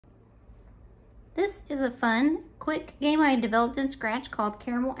This is a fun, quick game I developed in Scratch called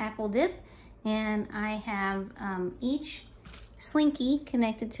Caramel Apple Dip. And I have each slinky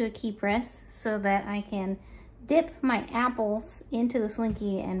connected to a key press so that I can dip my apples into the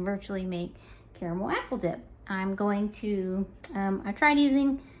slinky and virtually make caramel apple dip. I'm going to, I tried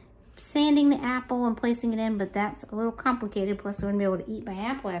sanding the apple and placing it in, but that's a little complicated. Plus I wouldn't be able to eat my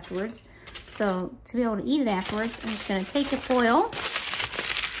apple afterwards. So to be able to eat it afterwards, I'm just gonna take the foil,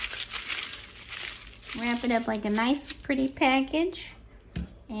 wrap it up like a nice pretty package,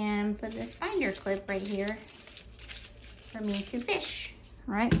 and put this binder clip right here for me to fish,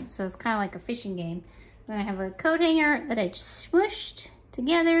 right? So it's kind of like a fishing game. Then I have a coat hanger that I smooshed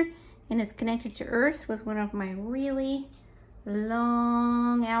together, and it's connected to earth with one of my really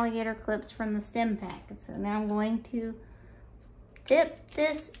long alligator clips from the stem pack. And so now I'm going to dip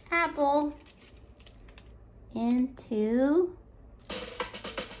this apple into,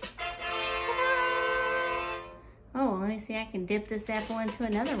 oh, let me see, I can dip this apple into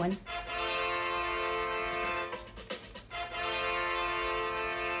another one.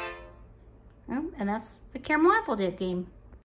 Oh, and that's the caramel apple dip game.